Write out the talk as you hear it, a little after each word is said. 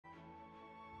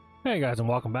Hey guys, and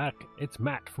welcome back. It's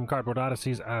Matt from Cardboard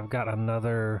Odysseys. I've got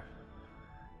another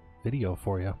video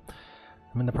for you.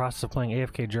 I'm in the process of playing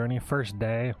AFK Journey. First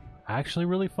day, actually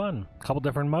really fun. A couple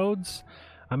different modes.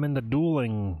 I'm in the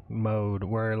dueling mode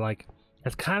where like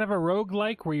it's kind of a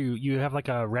roguelike where you have like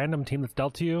a random team that's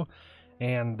dealt to you,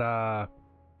 and yeah.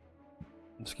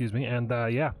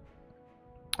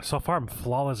 So far, I'm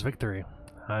flawless victory.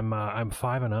 I'm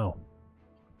 5-0.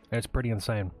 It's pretty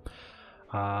insane.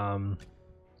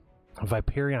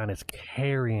 Viperion is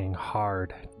carrying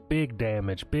hard. Big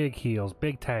damage, big heals,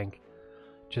 big tank.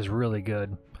 Just really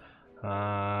good.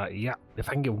 Yeah, if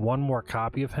I can get one more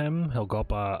copy of him, he'll go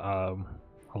up a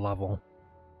level.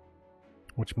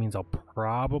 Which means I'll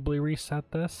probably reset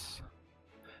this.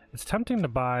 It's tempting to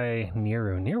buy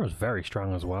Nero. Nero's very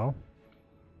strong as well.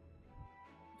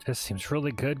 This seems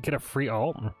really good. Get a free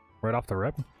ult right off the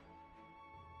rip.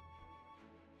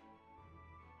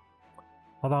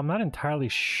 Although I'm not entirely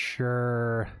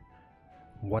sure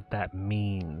what that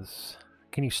means.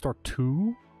 Can you store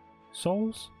 2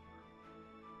 souls?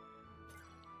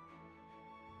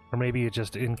 Or maybe it's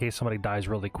just in case somebody dies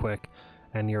really quick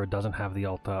and Nero doesn't have the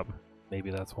ult up. Maybe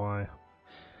that's why.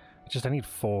 It's just I need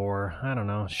 4. I don't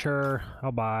know. Sure,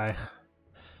 I'll buy.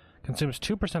 Consumes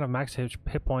 2% of max hit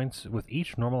points with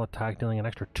each normal attack, dealing an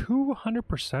extra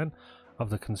 200%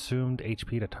 of the consumed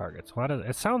HP to targets. Well,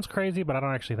 it sounds crazy, but I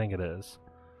don't actually think it is.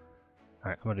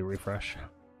 Alright, I'm gonna do refresh.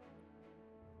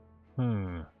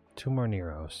 2 more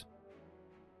Neros.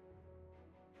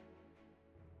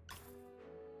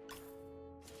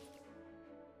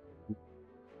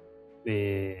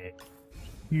 Big,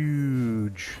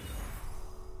 huge,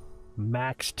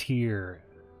 max tier,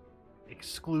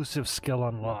 exclusive skill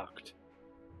unlocked.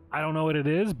 I don't know what it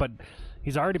is, but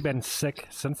he's already been sick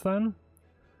since then.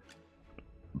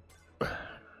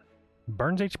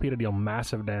 Burns HP to deal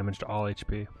massive damage to all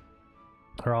HP.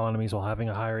 Or all enemies while having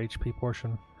a higher HP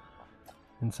portion.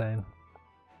 Insane.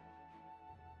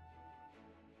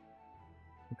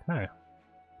 Okay.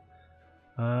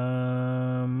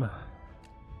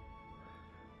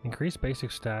 Increase basic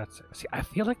stats. See, I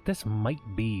feel like this might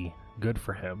be good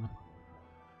for him.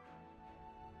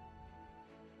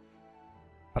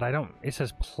 But I don't... It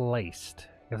says placed.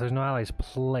 If there's no allies,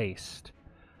 placed.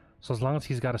 So as long as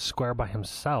he's got a square by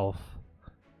himself,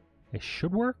 it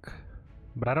should work.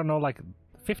 But I don't know, like...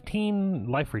 15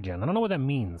 life regen. I don't know what that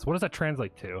means. What does that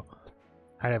translate to?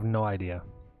 I have no idea.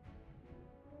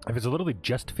 If it's literally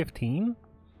just 15,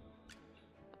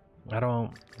 I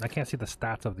can't see the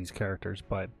stats of these characters,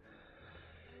 but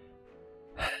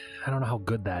I don't know how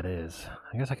good that is.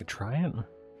 I guess I could try it.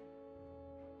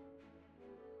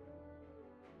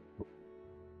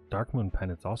 Dark Moon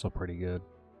Pendant's also pretty good.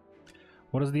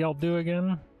 What does the ult do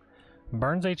again?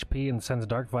 Burns HP and sends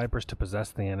Dark Vipers to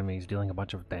possess the enemies, dealing a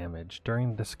bunch of damage.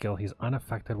 During this skill, he's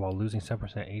unaffected while losing 7%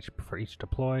 HP for each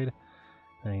deployed.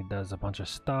 And he does a bunch of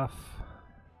stuff.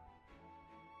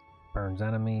 Burns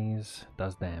enemies,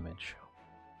 does damage.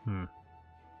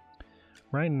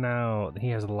 Right now, he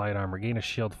has light armor. Gain a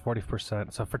shield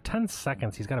 40%. So for 10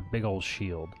 seconds, he's got a big old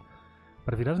shield.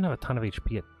 But if he doesn't have a ton of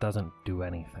HP, it doesn't do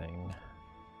anything.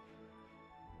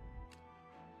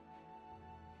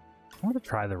 I'm gonna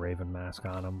try the Raven Mask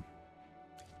on him.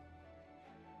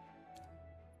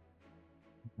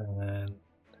 And then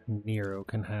Nero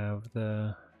can have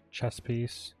the chest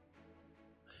piece.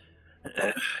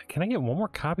 Can I get one more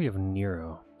copy of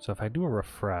Nero? So if I do a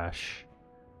refresh,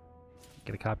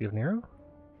 get a copy of Nero?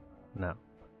 No.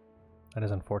 That is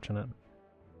unfortunate.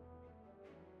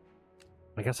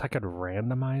 I guess I could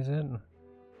randomize it.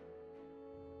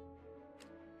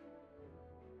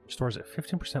 Stores at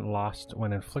 15% lost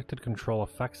when inflicted control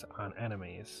effects on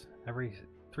enemies.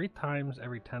 3 times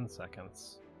every 10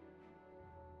 seconds.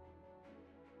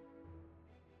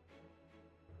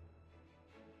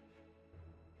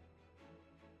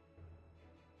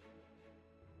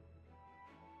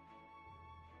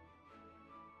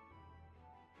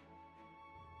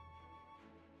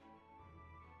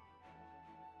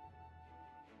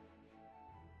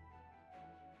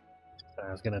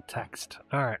 I was gonna text.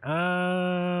 Alright,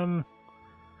 I'm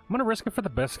gonna risk it for the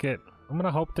biscuit. I'm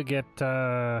gonna hope to get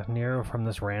Nero from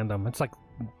this random. It's like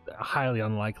highly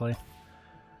unlikely.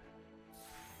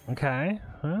 Okay,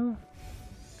 well,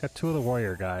 got 2 of the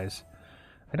warrior guys.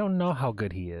 I don't know how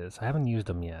good he is. I haven't used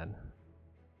him yet.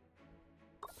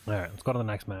 Alright, let's go to the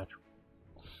next match.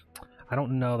 I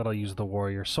don't know that I'll use the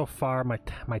warrior. So far, my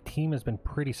team has been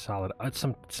pretty solid.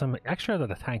 Some extra to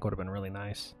the tank would have been really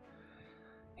nice.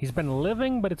 He's been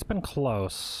living, but it's been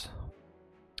close.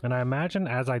 And I imagine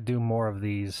as I do more of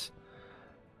these,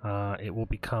 it will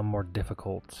become more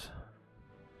difficult.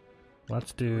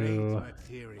 Let's do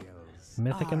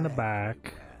Mythic in the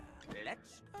back.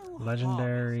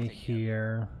 Legendary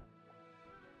here.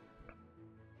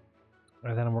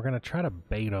 And then we're going to try to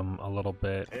bait him a little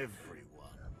bit.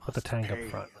 Put the tank up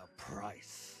front.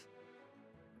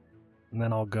 And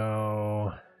then I'll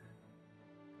go...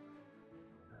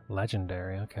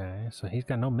 Legendary, okay. So he's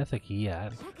got no Mythic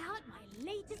yet. Check out my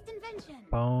latest invention.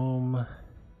 Boom.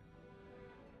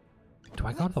 Do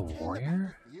I go to the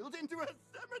warrior? Into a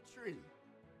cemetery.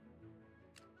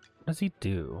 What does he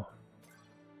do?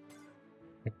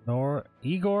 Ignore.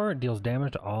 Igor deals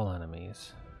damage to all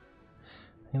enemies.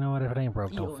 You know what? If it ain't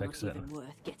broke, don't fix it. Worth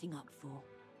getting up for.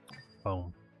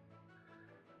 Boom.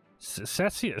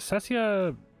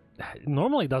 Cecia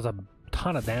normally does a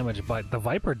ton of damage, but the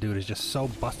Viper dude is just so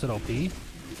busted OP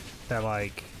that,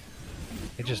 like,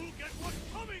 it just...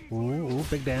 Ooh,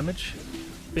 big damage.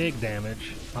 Big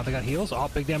damage. Oh, they got heals? Oh,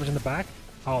 big damage in the back.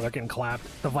 Oh, they're getting clapped.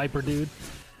 The Viper dude.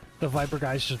 The Viper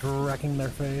guy's just wrecking their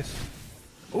face.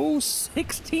 Ooh,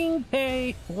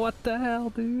 16k! What the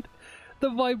hell, dude? The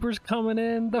Viper's coming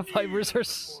in. The Vipers are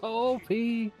so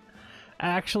OP.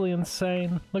 Actually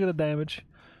insane. Look at the damage.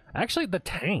 Actually, the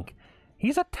tank.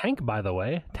 He's a tank, by the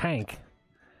way. Tank.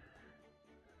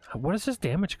 Where does his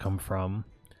damage come from?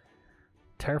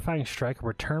 Terrifying strike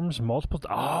returns multiple...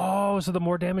 Oh, so the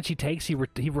more damage he takes, he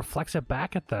reflects it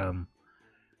back at them.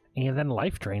 And then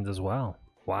life drains as well.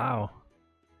 Wow.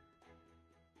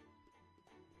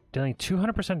 Dealing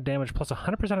 200% damage plus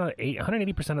 100% of the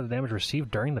 180% of the damage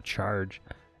received during the charge.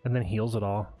 And then heals it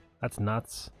all. That's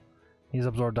nuts. He's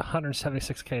absorbed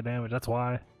 176k damage. That's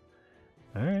why.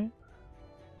 Alright.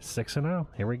 6-0.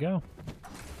 Here we go.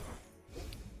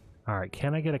 Alright,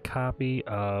 can I get a copy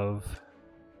of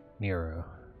Nero?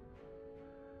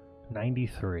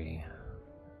 93.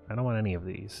 I don't want any of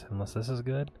these, unless this is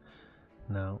good.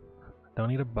 No. Don't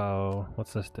need a bow.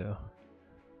 What's this do?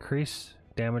 Increase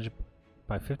damage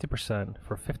by 50%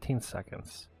 for 15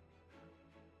 seconds.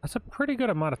 That's a pretty good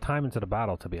amount of time into the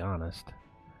battle, to be honest.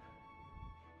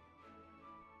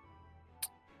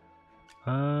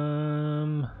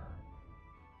 I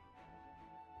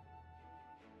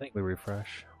think we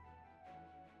refresh.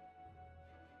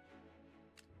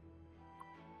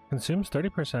 Consumes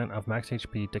 30% of max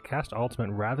HP to cast ultimate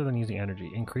rather than using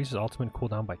energy. Increases ultimate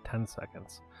cooldown by 10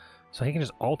 seconds. So he can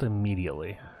just ult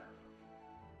immediately.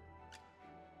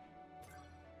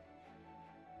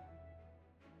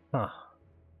 Huh.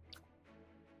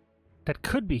 That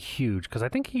could be huge, because I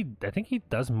think he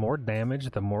does more damage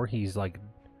the more he's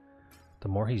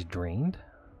drained.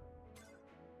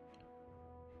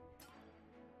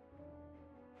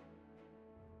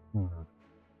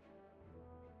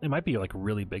 It might be like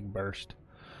really big burst,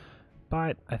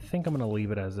 but I think I'm gonna leave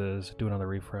it as is. Do another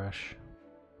refresh.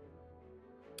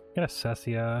 Get a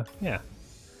Cecia, yeah.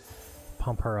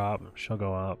 Pump her up. She'll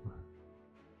go up.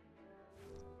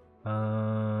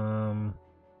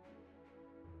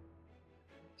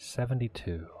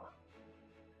 72.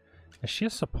 Is she a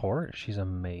support? She's a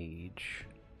mage.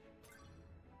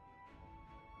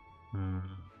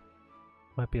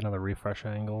 Might be another refresh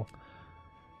angle.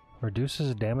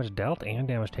 Reduces damage dealt and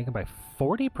damage taken by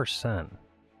 40%.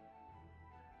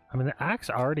 I mean, the axe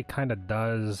already kind of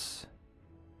does...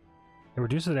 It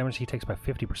reduces the damage he takes by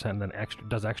 50% and then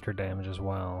does extra damage as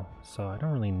well. So I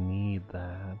don't really need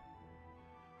that.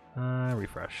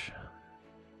 Refresh.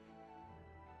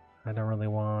 I don't really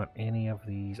want any of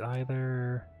these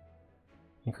either.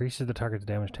 Increases the target's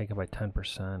damage taken by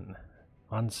 10%.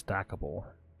 Unstackable.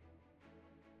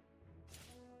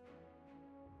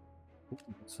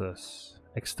 What's this?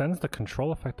 Extends the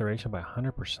control effect duration by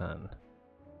 100%.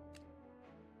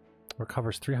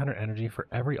 Recovers 300 energy for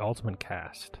every ultimate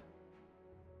cast.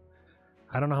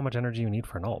 I don't know how much energy you need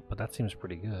for an ult, but that seems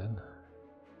pretty good.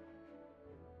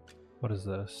 What is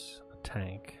this? A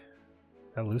tank.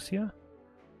 Lucia?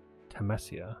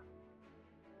 Temesia.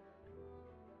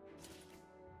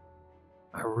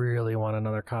 I really want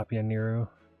another copy of Nero.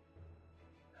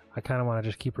 I kind of want to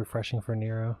just keep refreshing for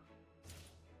Nero.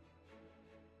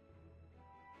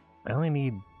 I only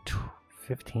need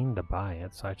 15 to buy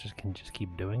it, so I can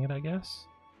keep doing it, I guess.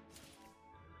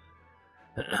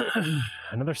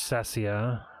 Another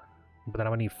Cecia, but then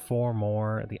I'm gonna need 4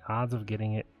 more. The odds of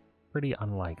getting it pretty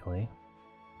unlikely.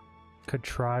 Could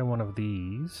try one of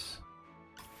these.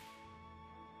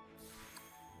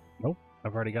 Nope,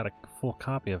 I've already got a full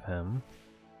copy of him,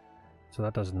 so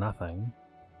that does nothing.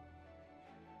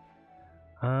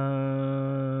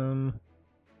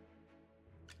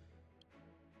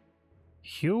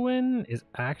 Hewin is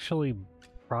actually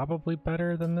probably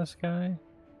better than this guy,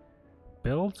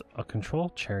 builds a control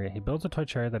chariot. He builds a toy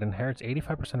chariot that inherits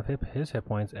 85% of his hit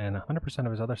points and 100%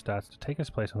 of his other stats to take his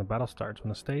place when the battle starts.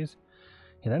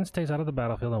 He then stays out of the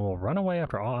battlefield and will run away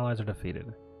after all allies are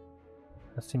defeated.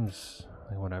 That seems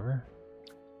like whatever.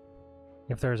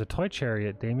 If there is a toy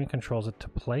chariot, Damien controls it to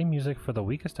play music for the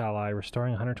weakest ally,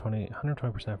 restoring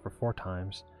 120% for 4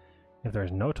 times. If there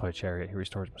is no toy chariot, he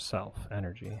restores himself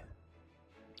energy.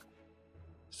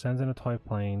 Sends in a toy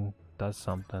plane, does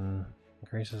something,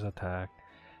 increases attack.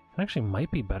 It actually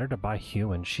might be better to buy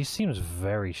Human. She seems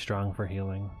very strong for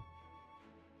healing.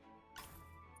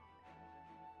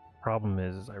 Problem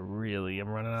is I really am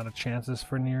running out of chances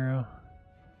for Nero.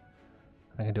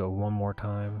 I can do it one more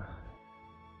time.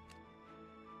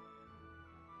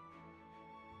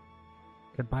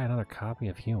 Could buy another copy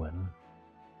of Human.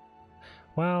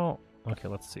 Well, okay,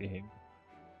 let's see.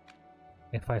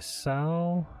 If I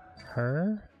sell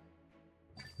her,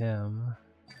 him,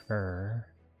 her,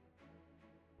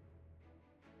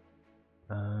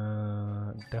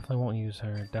 definitely won't use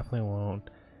her. Definitely won't.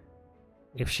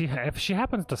 If she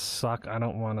happens to suck, I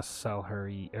don't want to sell her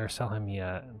or sell him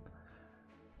yet,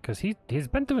 because he's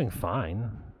been doing fine.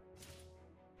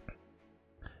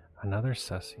 Another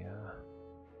Cessia.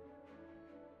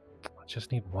 I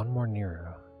just need one more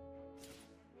Nero.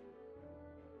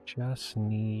 Just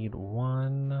need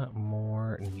one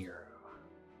more Nero.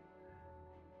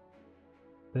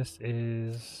 This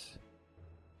is...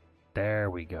 There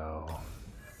we go.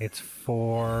 It's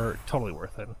totally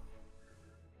worth it.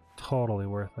 Totally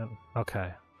worth it.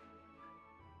 Okay.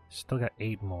 Still got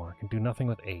 8 more. Can do nothing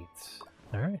with 8.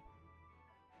 Alright.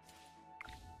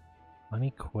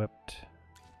 Unequipped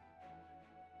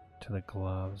to the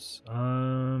gloves.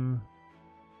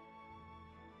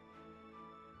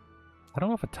 I don't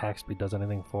know if attack speed does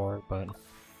anything for it, but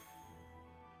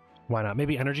why not?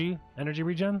 Maybe energy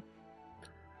regen?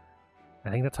 I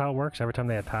think that's how it works. Every time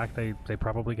they attack, they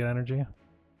probably get energy.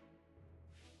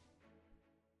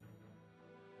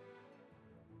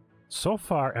 So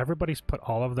far, everybody's put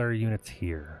all of their units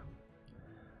here.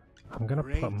 I'm gonna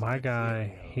put my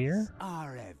guy here.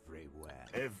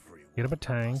 Get him a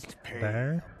tank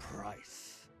there.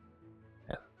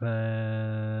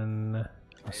 And then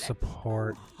a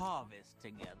support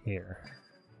here.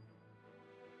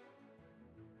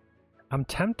 I'm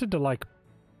tempted to like...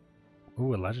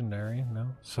 Ooh, a legendary. No.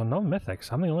 So no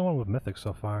mythics. I'm the only one with mythics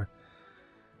so far.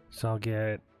 So I'll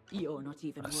get You're not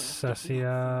even a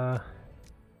Cessia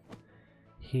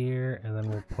here, and then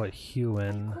we'll put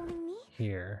Huan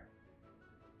here.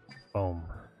 Boom.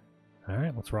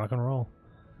 Alright, let's rock and roll.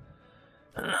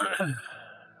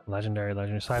 Legendary.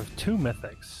 So I have 2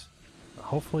 mythics.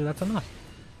 Hopefully that's enough.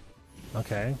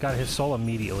 Okay, got his soul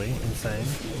immediately. Insane.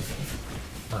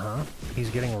 He's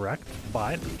getting wrecked,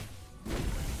 but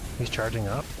he's charging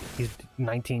up. He's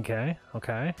 19k.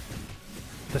 Okay.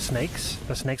 The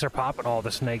snakes are popping. Oh,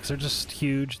 the snakes are just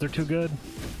huge. They're too good.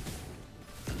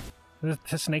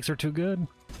 The snakes are too good.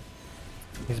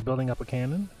 He's building up a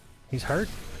cannon. He's hurt.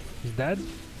 He's dead.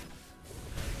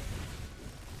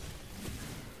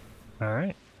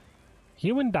 Alright.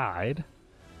 Human died.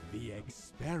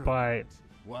 But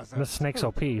the snake's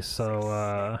OP,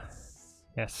 so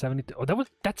yeah, 72. Oh,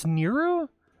 that's Nero?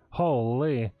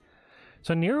 Holy.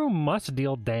 So Nero must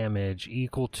deal damage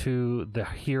equal to the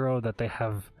hero that they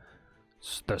have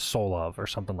the soul of, or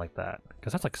something like that.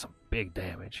 Because that's like some big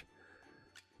damage.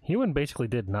 Human basically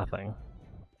did nothing.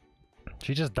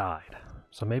 She just died.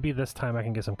 So maybe this time I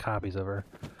can get some copies of her.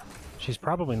 She's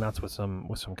probably nuts with some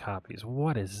copies.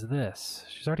 What is this?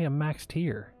 She's already a max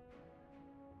tier.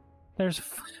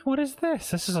 What is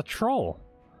this? This is a troll.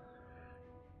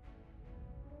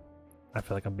 I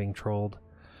feel like I'm being trolled.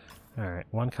 Alright,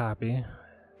 1 copy.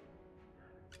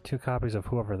 2 copies of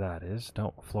whoever that is.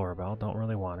 Florabelle, don't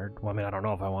really want her. Well, I mean, I don't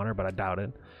know if I want her, but I doubt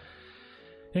it.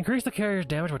 Increase the carrier's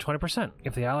damage by 20%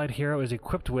 if the allied hero is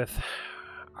equipped with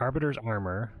Arbiter's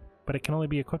armor, but it can only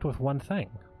be equipped with 1 thing.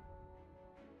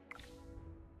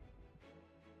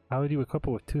 How would you equip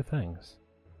it with 2 things?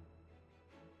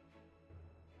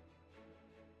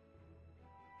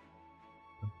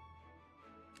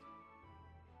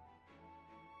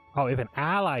 Oh, if an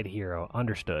allied hero,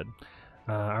 understood.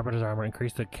 Arbiter's armor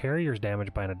increased the carrier's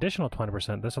damage by an additional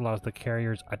 20%. This allows the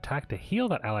carrier's attack to heal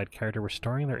that allied character,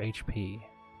 restoring their HP.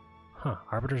 Huh,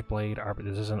 Arbiter's blade,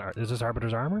 is this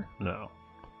Arbiter's armor? No.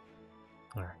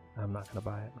 Alright, I'm not gonna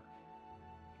buy it.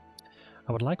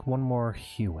 I would like 1 more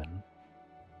Huan.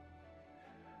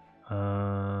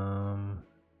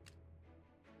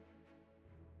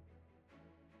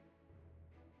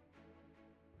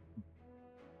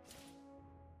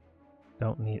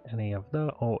 Don't need any of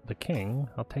the... Oh, the king.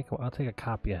 I'll take a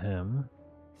copy of him.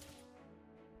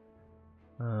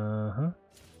 Uh-huh.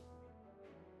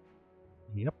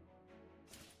 Yep.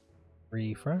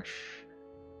 Refresh.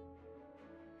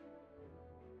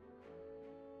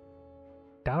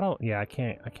 Yeah, I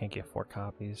can't get 4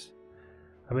 copies.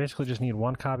 I basically just need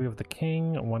 1 copy of the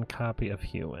king, 1 copy of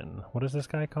Hewin. What is this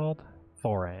guy called?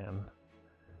 Thoran.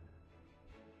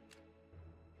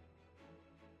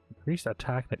 Increased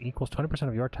attack that equals 20%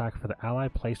 of your attack for the ally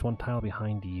placed 1 tile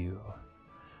behind you.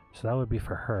 So that would be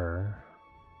for her.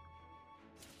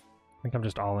 I think I'm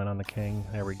just all in on the king.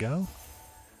 There we go.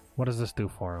 What does this do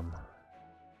for him?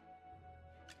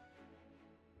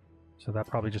 So that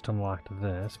probably just unlocked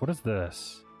this. What is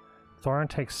this? Thoran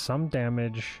takes some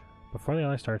damage before the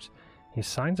ally starts. He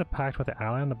signs a pact with the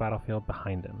ally on the battlefield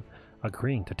behind him,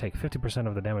 agreeing to take 50%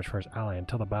 of the damage for his ally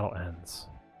until the battle ends.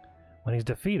 When he's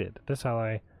defeated, this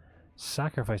ally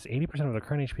sacrificed 80% of their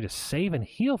current HP to save and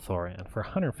heal Thoran for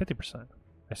 150%.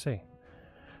 I see.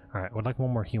 Alright, would like 1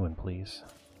 more Hewin, please.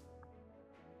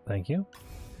 Thank you.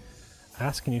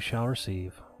 Ask and you shall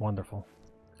receive. Wonderful.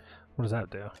 What does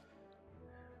that do?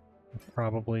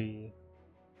 Probably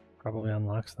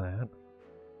unlocks that.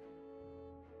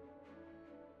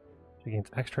 She gains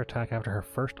extra attack after her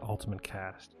first ultimate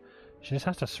cast. She just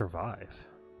has to survive.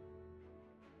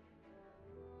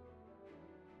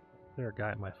 There's a guy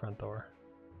at my front door.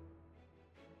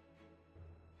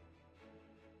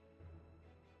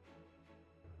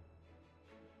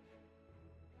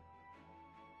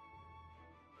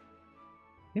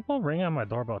 People ring on my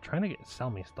doorbell trying to sell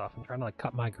me stuff and trying to like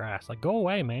cut my grass. Like, go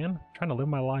away, man. I'm trying to live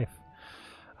my life.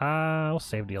 We'll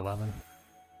save the 11.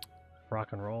 Rock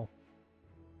and roll.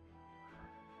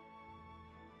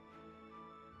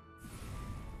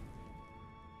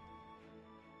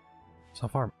 So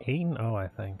far I'm 8-0, I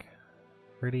think.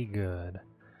 Pretty good.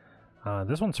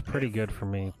 This one's pretty good for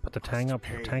me. Put the tank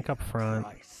up front.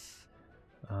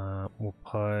 We'll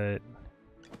put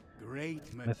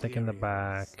Mythic in the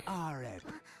back.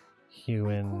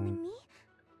 Hewin.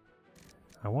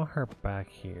 I want her back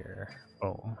here.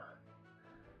 Boom.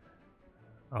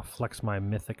 I'll flex my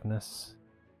mythicness.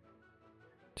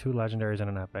 2 legendaries and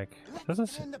an epic. Doesn't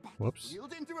see. Whoops.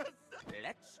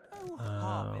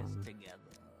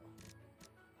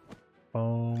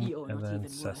 Boom. And then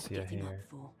Cessia here.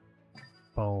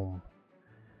 Boom.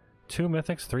 2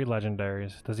 mythics, 3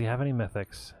 legendaries. Does he have any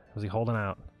mythics? Was he holding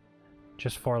out?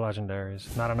 Just 4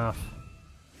 legendaries. Not enough.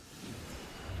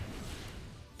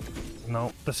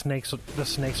 No, the snakes are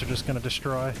just gonna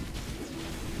destroy.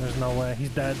 There's no way.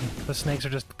 He's dead. The snakes are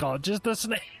just the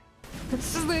snake. The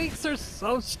snakes are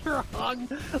so strong.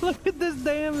 Look at this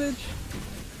damage.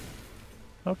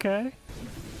 Okay.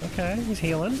 Okay, he's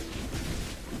healing.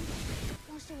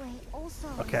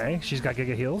 Okay, she's got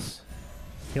Giga heals.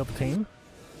 Heal the team.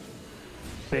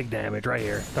 Big damage right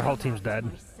here. Their whole team's dead.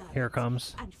 Here it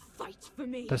comes.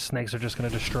 The snakes are just gonna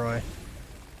destroy.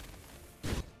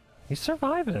 He's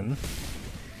surviving.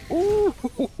 Ooh,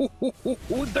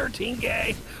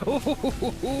 13k.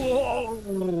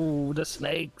 Ooh, the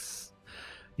snakes.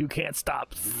 You can't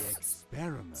stop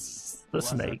the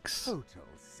snakes.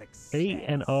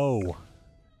 8-0.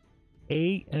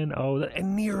 8-0.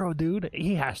 And Nero, dude,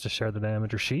 he has to share the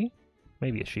damage, or she?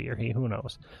 Maybe a she or he, who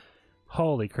knows.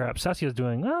 Holy crap, Cessia's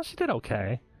doing, well, she did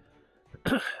okay.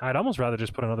 I'd almost rather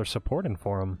just put another support in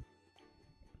for him.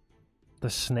 The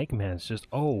Snake Man's just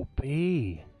OP.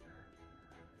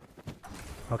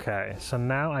 Okay, so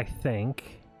now I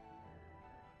think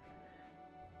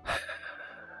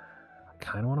I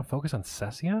kind of want to focus on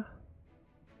Cessia.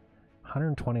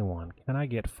 121. Can I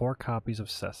get 4 copies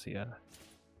of Cessia?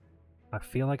 I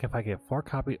feel like if I get 4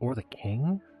 copies, or the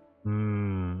King?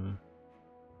 You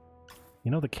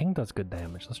know, the King does good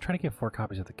damage. Let's try to get 4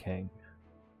 copies of the King.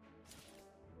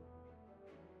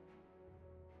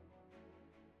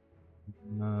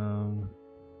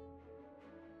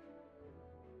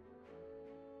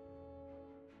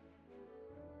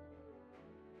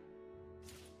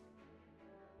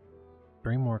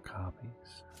 Three more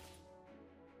copies.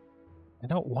 I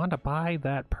don't want to buy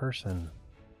that person.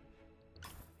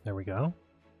 There we go.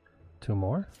 2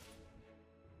 more.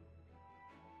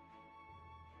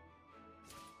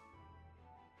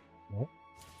 Nope.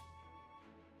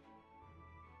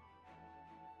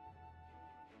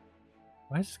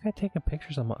 Why is this guy taking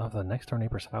pictures of the next door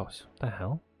neighbor's house? What the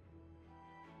hell?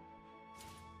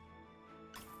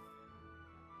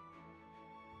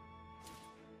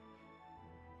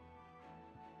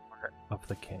 Of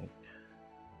the King.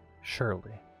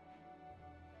 Surely.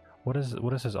 What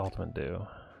does his ultimate do?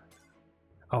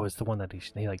 Oh, it's the one that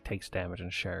he like takes damage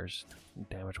and shares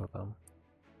damage with them.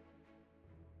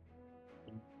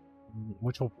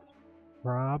 Which will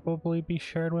probably be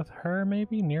shared with her,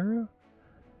 maybe? Nero?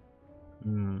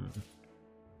 Hmm.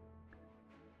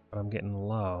 But I'm getting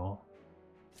low.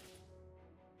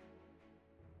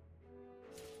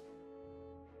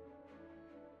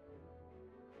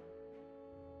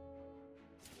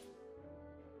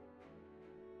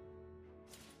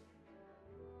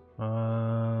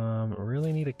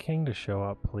 Really need a king to show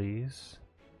up, please.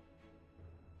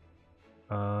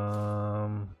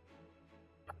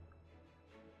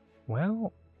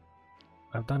 Well,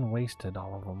 I've done wasted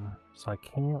all of them, so I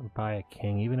can't buy a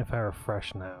king even if I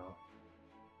refresh now.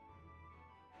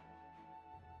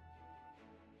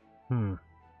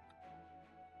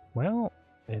 Well,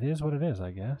 it is what it is,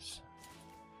 I guess.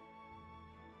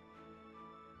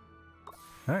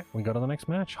 Alright, we go to the next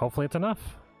match. Hopefully it's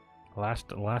enough.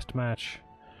 Last match.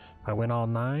 If I win all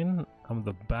 9, I'm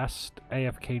the best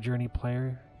AFK Journey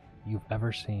player you've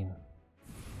ever seen.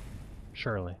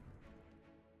 Surely.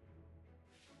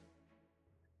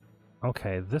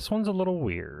 Okay, this one's a little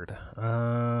weird. I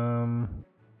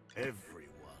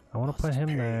want to put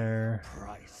him there.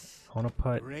 I want to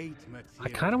put... I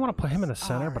kind of want to put him in the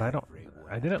center, but I don't...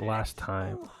 I did it last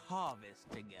time.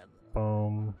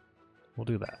 Boom. We'll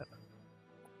do that.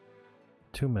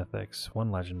 2 mythics, 1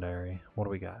 legendary. What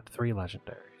do we got? 3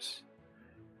 legendaries.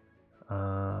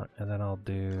 And then I'll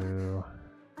do...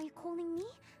 Are you calling me?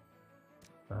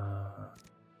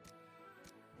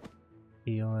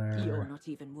 Healer. You're not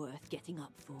even worth getting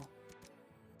up for.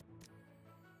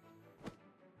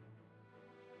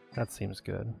 That seems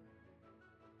good.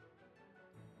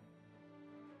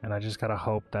 And I just gotta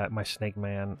hope that my Snake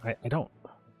Man... I don't...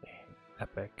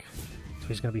 Epic. So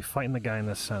he's gonna be fighting the guy in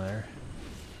the center.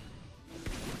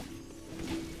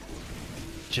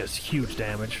 Just huge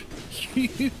damage.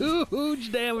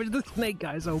 Huge damage! The Snake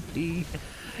guy's OP.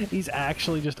 He's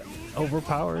actually just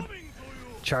overpowered.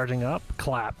 Charging up,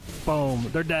 clap, boom,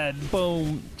 they're dead,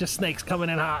 boom, just snakes coming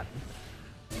in hot.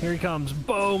 Here he comes,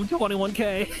 boom,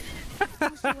 21k.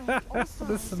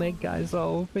 The snake guy's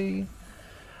so OP.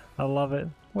 I love it.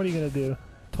 What are you gonna do,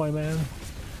 Toy Man?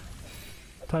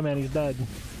 Toy Man, he's dead.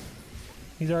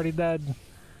 He's already dead.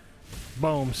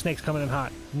 Boom, snake's coming in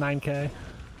hot, 9k.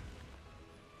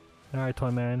 Alright, Toy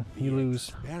Man, you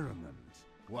lose.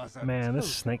 Man,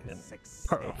 this snake,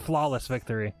 flawless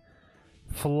victory.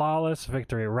 Flawless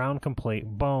victory, round complete.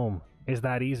 Boom. Is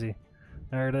that easy?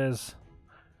 There it is.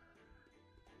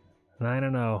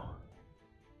 9-0.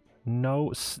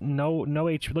 No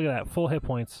HP. Look at that. Full hit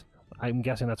points. I'm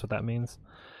guessing that's what that means.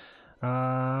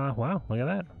 Wow. Look at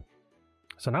that.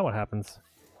 So now what happens?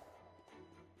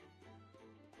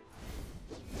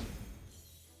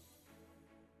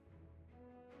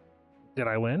 Did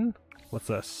I win? What's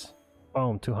this?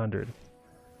 Boom. 200.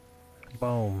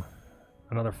 Boom.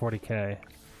 Another 40k.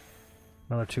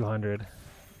 Another 200.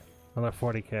 Another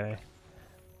 40k.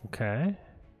 Okay.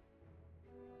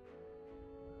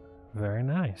 Very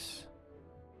nice.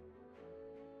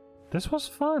 This was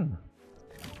fun.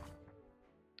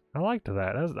 I liked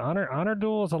that. Honor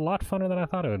Duel is a lot funner than I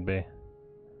thought it would be.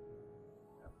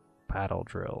 Battle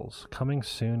drills. Coming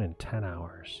soon in 10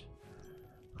 hours.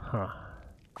 Huh.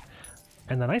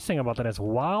 And the nice thing about that is,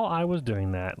 while I was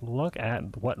doing that, look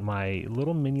at what my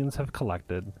little minions have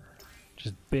collected.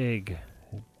 Just big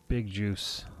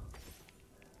juice.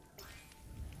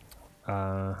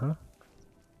 And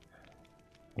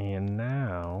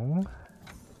now,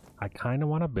 I kind of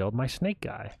want to build my snake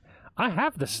guy. I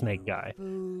have the snake guy,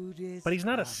 but he's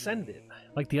not ascended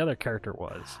like the other character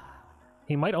was.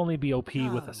 He might only be OP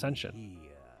with Ascension.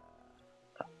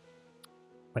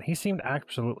 But he seemed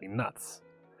absolutely nuts.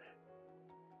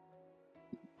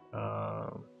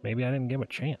 Maybe I didn't give him a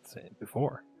chance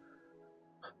before.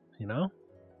 You know?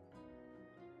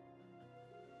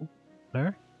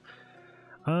 There?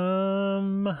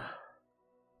 I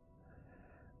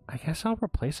guess I'll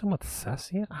replace him with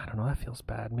Cessia? I don't know, that feels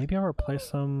bad. Maybe I'll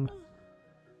replace him...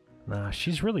 Nah,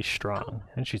 she's really strong,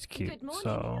 and she's cute,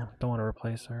 so don't want to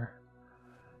replace her.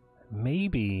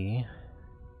 Maybe...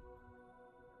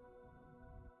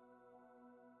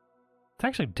 It's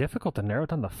actually difficult to narrow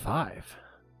it down to 5.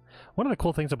 One of the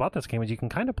cool things about this game is you can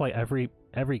kind of play every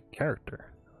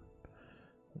character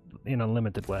in a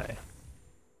limited way.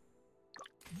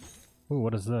 Ooh,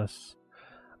 what is this?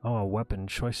 Oh, a weapon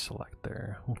choice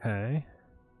selector. Okay.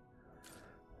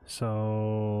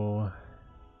 So...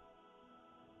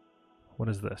 What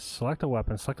is this? Select a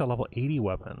weapon. Select a level 80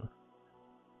 weapon.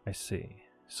 I see.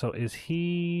 So is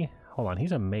he... Hold on,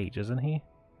 he's a mage, isn't he?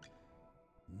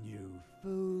 New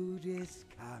food is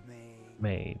coming.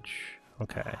 Mage.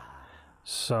 Okay.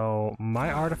 So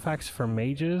my artifacts for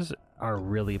mages are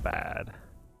really bad.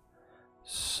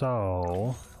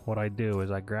 So what I do is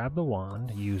I grab the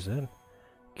wand, use it,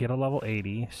 get a level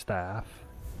 80 staff.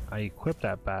 I equip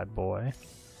that bad boy.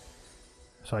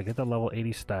 So I get the level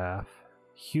 80 staff.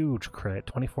 Huge crit,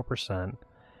 24%.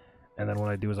 And then what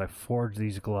I do is I forge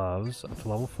these gloves up to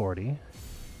level 40.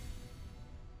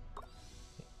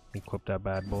 Equip that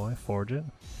bad boy, forge it.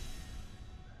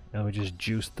 And we just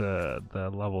juice the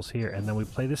levels here. And then we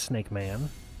play the Snake Man.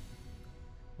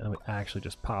 And we actually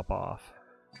just pop off.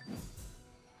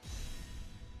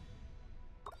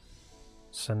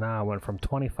 So now I went from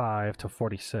 25 to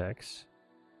 46.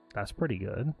 That's pretty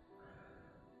good.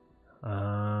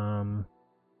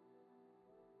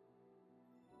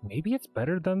 Maybe it's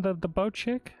better than the bow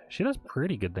chick? She does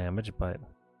pretty good damage, but...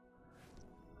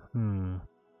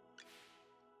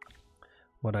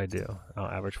 What'd I do? Oh,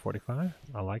 average 45?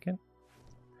 I like it.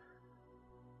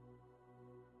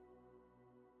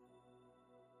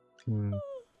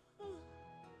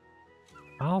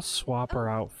 I'll swap her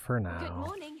out for now. Good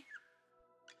morning.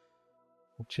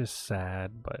 Which is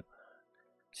sad, but...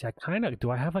 See, I kind of...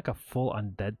 Do I have like a full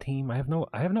undead team? I have no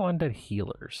undead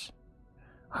healers.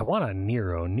 I want a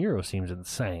Nero. Nero seems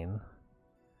insane.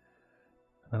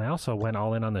 And I also went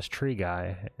all in on this tree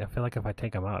guy. I feel like if I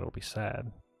take him out, it'll be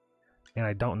sad. And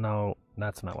I don't know...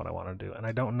 That's not what I want to do. And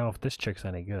I don't know if this chick's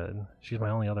any good. She's my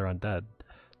only other undead.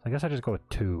 So I guess I just go with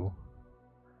 2.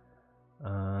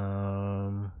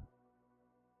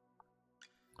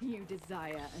 You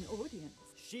desire an audience.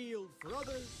 Shield for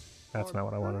others. That's not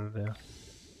what I wanted to do.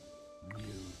 New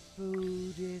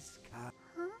food is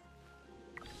coming.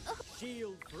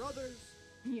 Shield for others.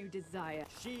 You desire.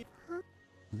 Shield.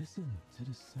 Listen to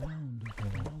the sound of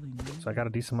the falling leaves. So I got a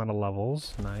decent amount of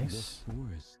levels. Nice. The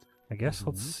forest I guess is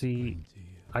let's see. whispering to you.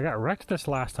 I got wrecked this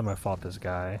last time I fought this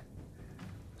guy.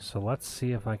 So let's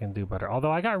see if I can do better.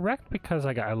 Although I got wrecked because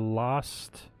I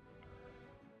lost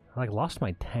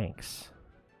my tanks.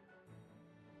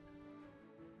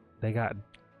 They got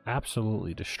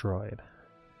absolutely destroyed.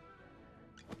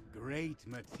 Great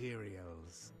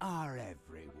materials are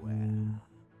everywhere.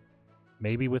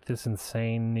 Maybe with this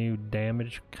insane new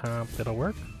damage comp it'll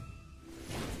work?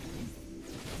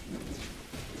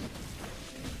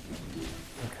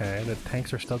 Okay, the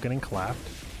tanks are still getting clapped.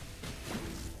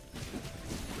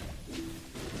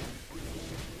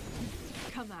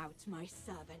 Come out, my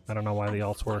servant. I don't know why the and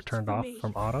alts were fight turned for off me.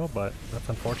 from auto, but that's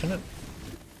unfortunate.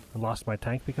 I lost my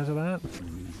tank because of that. Respect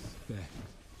the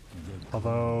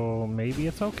Although, maybe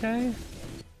it's okay?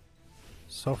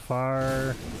 So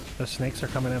far, the snakes are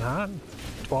coming in hot.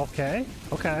 12k?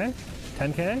 Okay.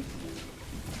 10k?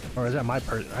 Or is that my I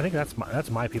think that's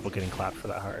my people getting clapped for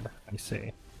that hard. I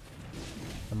see.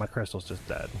 And my crystal's just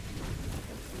dead.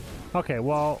 Okay,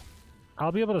 well,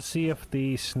 I'll be able to see if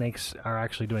the snakes are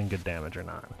actually doing good damage or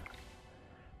not.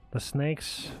 The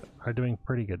snakes are doing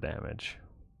pretty good damage.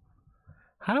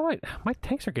 How do my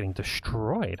tanks are getting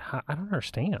destroyed. I don't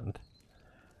understand.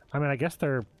 I mean, I guess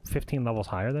they're 15 levels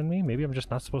higher than me. Maybe I'm just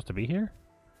not supposed to be here?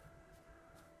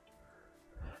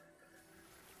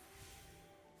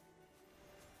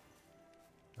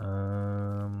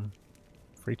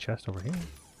 Free chest over here.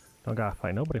 Don't gotta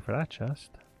fight nobody for that chest.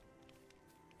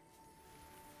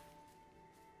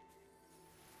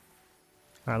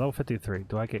 Alright, level 53.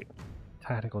 Do I get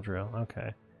tactical drill?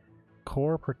 Okay.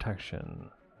 Core protection.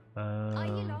 Are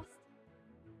you lost?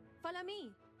 Follow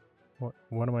me.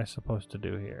 What am I supposed to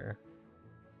do here?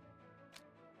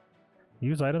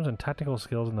 Use items and tactical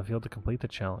skills in the field to complete the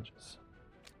challenges.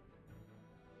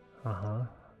 Uh-huh.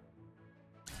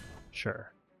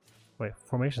 Sure. Wait,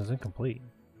 formation's incomplete.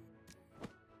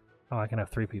 Oh, I can have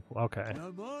 3 people. Okay.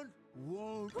 Someone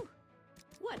won't.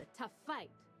 What a tough fight.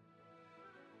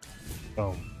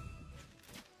 Boom.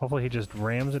 Hopefully he just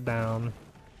rams it down.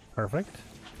 Perfect.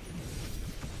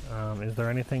 Is there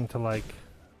anything to like...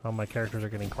 Oh, my characters are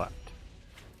getting clapped.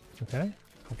 Okay.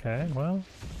 Okay, well...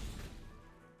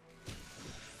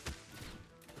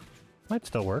 Might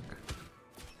still work.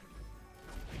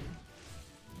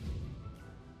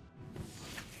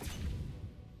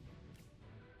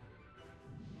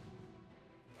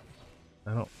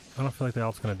 I don't feel like the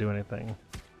alt's gonna do anything.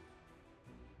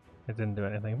 It didn't do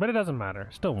anything, but it doesn't matter.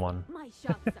 Still won. My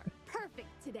shots are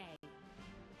perfect today.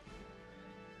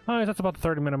 Alright, that's about the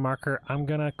 30-minute marker. I'm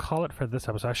gonna call it for this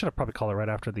episode. I should have probably called it right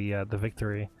after the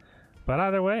victory. But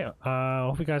either way, I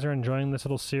hope you guys are enjoying this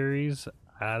little series.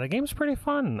 The game's pretty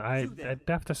fun, I'd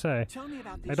have to say.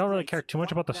 I don't really care too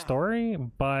much about the story,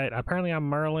 but apparently I'm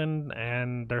Merlin,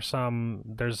 and there's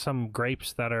some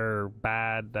grapes that are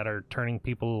bad, that are turning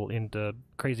people into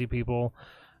crazy people,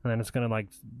 and then it's gonna like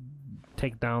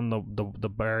take down the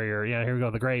barrier. Yeah, here we go,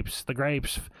 the grapes,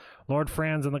 Lord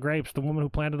Franz and the grapes, the woman who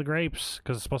planted the grapes,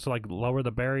 because it's supposed to like lower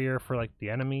the barrier for like the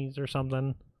enemies or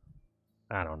something.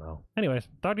 I don't know. Anyways,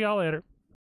 talk to y'all later.